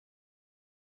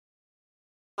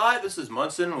Hi, this is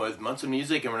Munson with Munson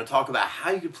Music, and we're going to talk about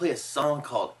how you can play a song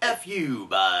called F You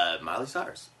by Miley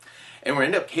Cyrus. And we're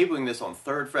going to end up cabling this on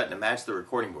 3rd fret to match the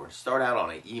recording board. Start out on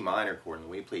an E minor chord, and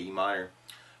the way you play E minor,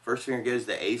 first finger goes to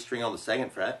the A string on the 2nd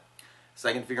fret,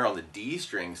 second finger on the D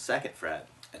string, 2nd fret.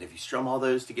 And if you strum all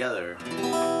those together,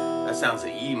 that sounds an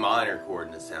E minor chord,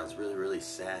 and it sounds really, really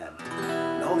sad.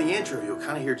 And on the intro, you'll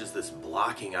kind of hear just this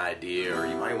blocking idea, or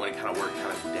you might want to kind of work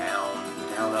kind of down,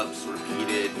 up, sort of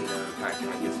repeated, kind of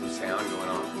get some sound going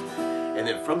on. And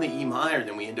then from the E minor,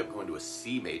 then we end up going to a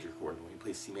C major chord. And when you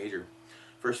play C major,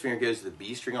 first finger goes to the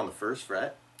B string on the 1st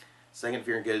fret, second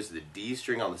finger goes to the D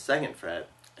string on the 2nd fret,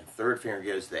 and third finger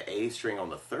goes to the A string on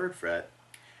the 3rd fret.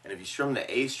 And if you strum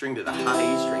the A string to the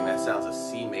high E string, that sounds a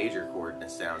C major chord, and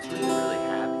it sounds really, really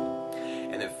happy.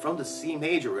 And then from the C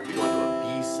major, we're going to be going to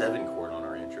a B7 chord on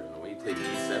our intro. And the way you play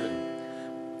B7,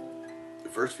 the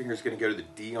first finger is going to go to the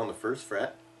D on the 1st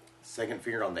fret, second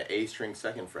finger on the A string,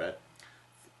 2nd fret,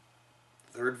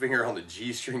 third finger on the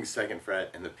G string, 2nd fret,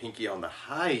 and the pinky on the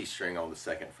high E string on the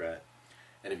 2nd fret.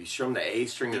 And if you strum the A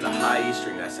string to the high E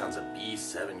string, that sounds a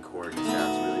B7 chord, and it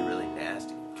sounds really, really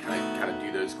nasty. Kind of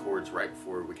do those chords right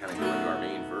before we kind of go into our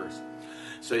main verse.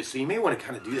 So you may want to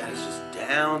kind of do that as just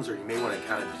downs, or you may want to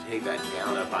kind of take that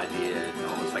down up idea,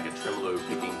 almost like a tremolo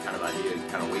picking kind of idea, and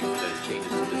kind of wait for those changes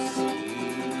to the C,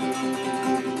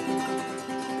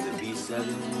 the B7,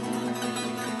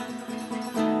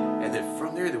 and then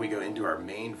from there, then we go into our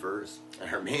main verse,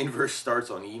 and our main verse starts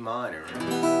on E minor,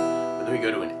 but then we go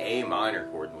to an A minor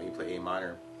chord, and when you play A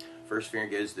minor, first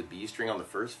finger goes to the B string on the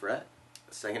 1st fret,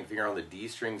 second finger on the D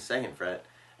string, 2nd fret,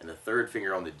 and the third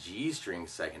finger on the G string,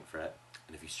 2nd fret.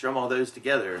 And if you strum all those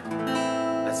together,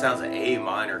 that sounds an A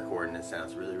minor chord, and it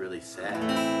sounds really, really sad.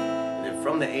 And then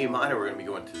from the A minor, we're going to be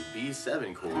going to the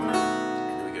B7 chord, and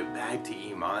then we go back to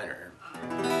E minor.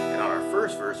 And on our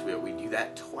first verse, we do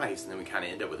that twice, and then we kind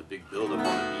of end up with a big build-up on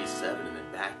the B7, and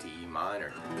then back to E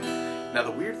minor. Now,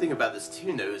 the weird thing about this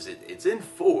tune, though, is it's in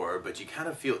 4, but you kind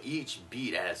of feel each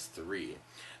beat as 3.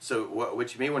 So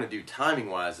what you may want to do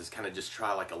timing-wise is kind of just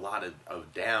try like a lot of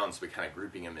downs, but kind of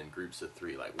grouping them in groups of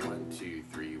 3, like 1, 2,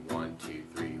 3, 1, 2,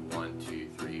 3, 1, 2,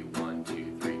 3, 1,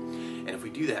 2, 3. And if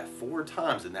we do that 4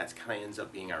 times, then that's kind of ends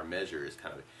up being our measure. It's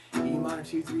kind of E minor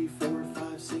 2, 3, 4,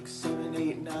 5, 6, 7,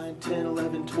 8, 9, 10,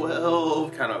 11,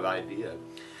 12 kind of idea.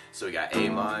 So we got A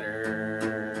minor,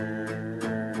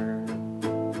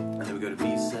 and then we go to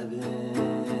B7,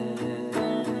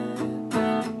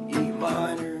 E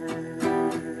minor,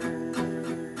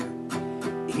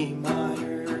 E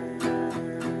minor,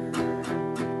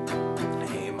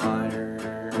 A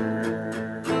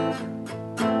minor,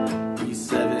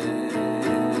 B7,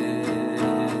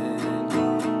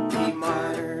 E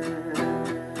minor,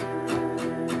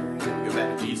 then we go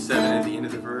back to B7 at the end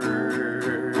of the verse,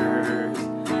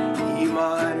 E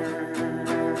minor,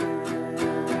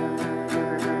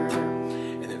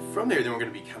 and then from there, then we're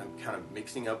going to be kind of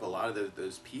mixing up a lot of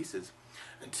those pieces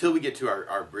until we get to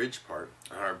our bridge part.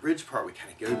 On our bridge part, we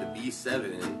kind of go to the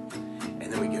B7,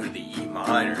 and then we go to the E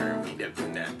minor, and we end up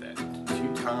doing that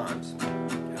 2 times.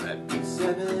 That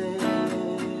B7,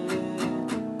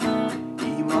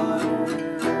 E minor,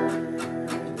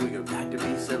 and then we go back to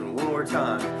B7 one more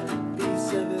time.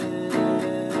 B7,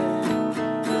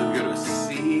 and then we go to a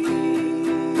C.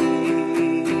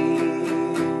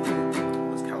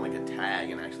 It's kind of like a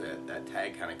tag, and actually that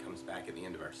tag kind of comes back at the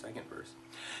end of our 2nd verse.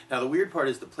 Now the weird part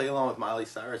is to play along with Miley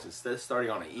Cyrus, instead of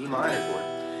starting on an E minor chord,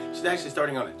 she's actually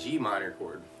starting on a G minor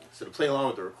chord. So to play along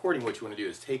with the recording, what you want to do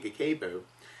is take a capo,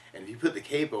 and if you put the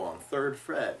capo on 3rd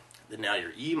fret, then now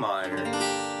your E minor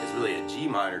is really a G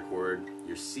minor chord,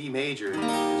 your C major is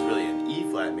really an E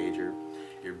flat major,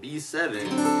 your B7 is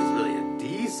really a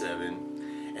D7,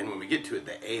 and when we get to it,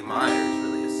 the A minor is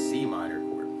really a C minor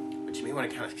chord. But you may want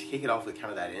to kind of kick it off with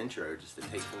kind of that intro, just to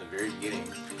take from the very beginning.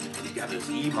 You've got those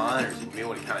E minors, and you may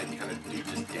want to kind of do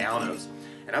just down ups.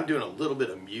 And I'm doing a little bit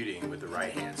of muting with the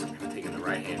right hand, so I'm kind of taking the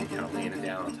right hand and kind of laying it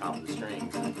down on top of the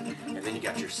strings. And then you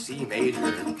got your C major,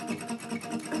 and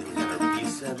then we got our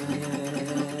B7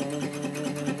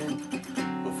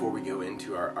 before we go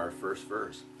into our first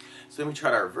verse. So then we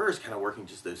tried our verse, kind of working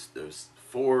just those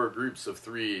 4 groups of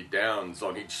 3 downs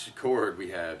on each chord.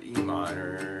 We have E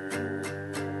minor,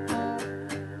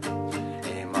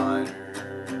 A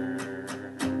minor,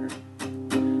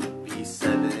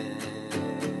 B7,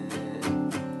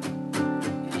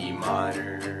 E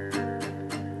minor,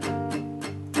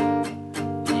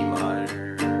 E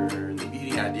minor. The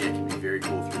beating idea can be very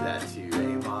cool through that too.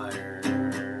 A minor,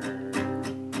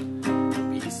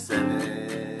 B7,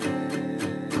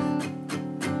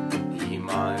 E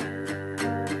minor.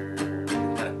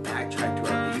 Kind of backtrack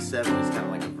to our B7 is kind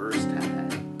of like a verse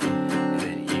tag.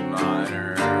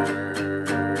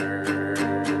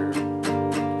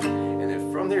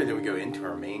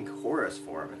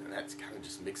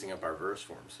 just mixing up our verse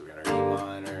forms. So we got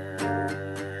our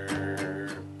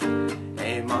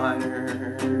A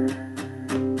minor,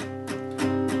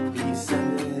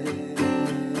 B7,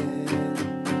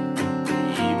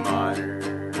 E minor,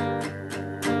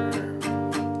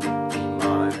 B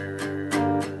minor,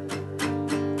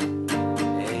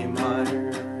 A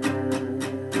minor,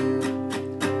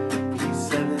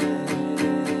 B7,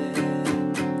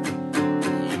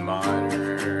 E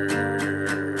minor.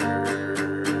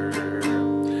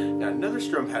 Now another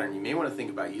strum pattern you may want to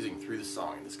think about using through the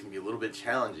song, and this can be a little bit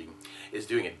challenging, is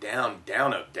doing a down,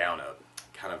 down, up,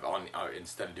 kind of on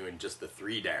instead of doing just the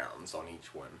 3 downs on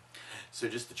each one. So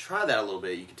just to try that a little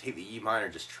bit, you can take the E minor,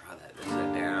 just try that. There's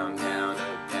a down, down,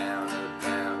 up, down, up,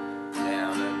 down,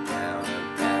 down, up, down,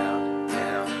 up, down,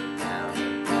 down, up,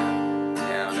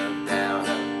 down, up, down,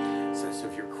 up. So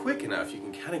if you're quick enough, you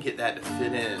can kind of get that to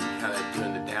fit in, kind of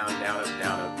doing the down, down,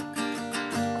 up,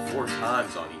 4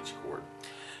 times on each chord.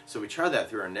 So we try that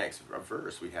through our next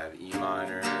verse. We have E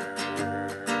minor, A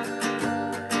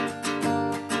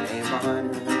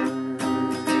minor,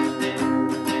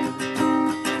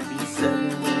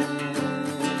 B7,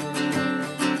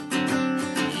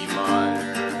 E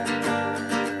minor,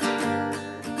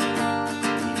 E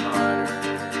minor,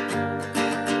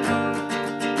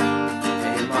 A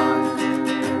minor,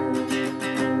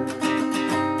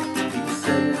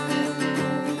 B7,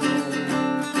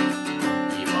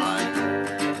 E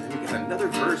minor. And then we got another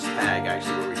verse tag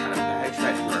actually where we kind of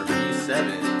backtrack to our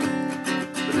B7,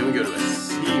 but then we go to a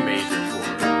C major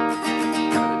chord, kind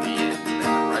of at the end,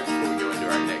 right before we go into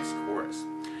our next chorus.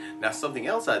 Now something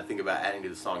else I'd think about adding to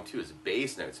the song too is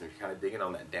bass notes. And if you're kind of digging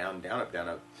on that down, down,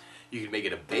 up, you could make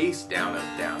it a bass down, up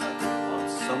on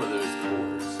some of those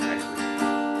chords actually.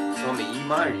 So on the E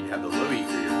minor you'd have the low E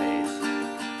for your bass.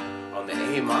 On the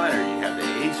A minor you'd have the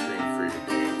A string for your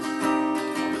bass.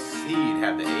 On the C you'd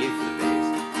have the A for the bass.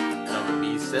 And on the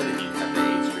B7 you'd have the A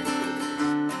string for the bass.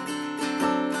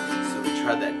 So we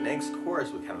tried that next chorus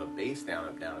with kind of a bass down,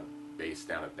 up, bass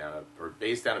down, up, or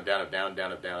bass down, up, down,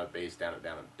 bass down, up,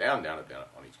 down,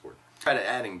 on each chord. Try to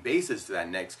adding basses to that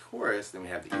next chorus, then we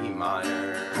have the E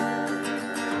minor,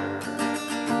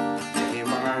 A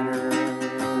minor,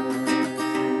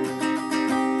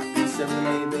 B7, A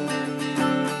bass,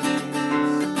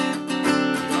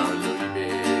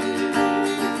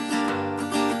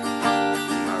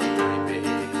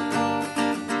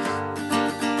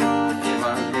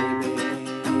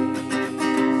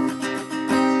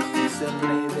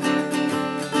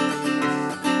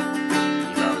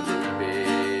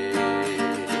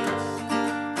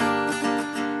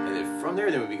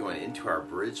 then we'll be going into our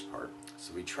bridge part.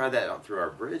 So we try that out through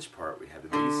our bridge part. We have the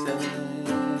B7,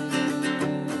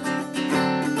 E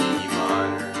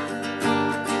minor,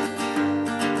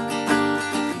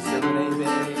 B7, A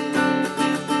bass, E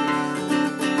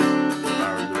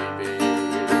minor, Louis bass,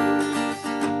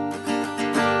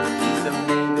 B7, A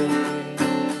bass,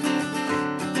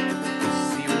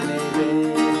 C with an A bass.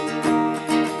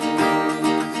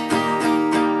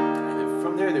 And then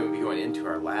from there, then we'll be going into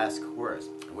our last chorus.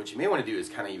 What you may want to do is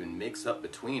kind of even mix up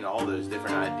between all those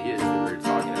different ideas that we were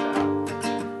talking about.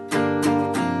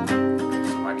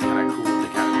 So it might be kind of cool to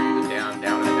kind of do the down,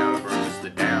 down, versus the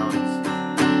downs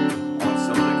on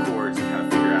some of the chords and kind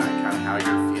of figure out kind of how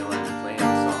you're feeling playing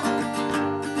the song.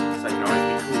 So it can always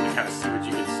be cool to kind of see what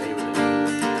you can say with it.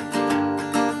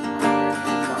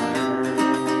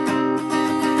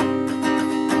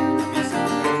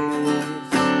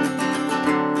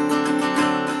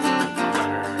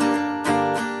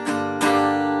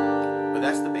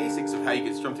 How you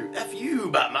can strum through FU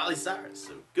by Miley Cyrus.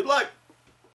 So good luck!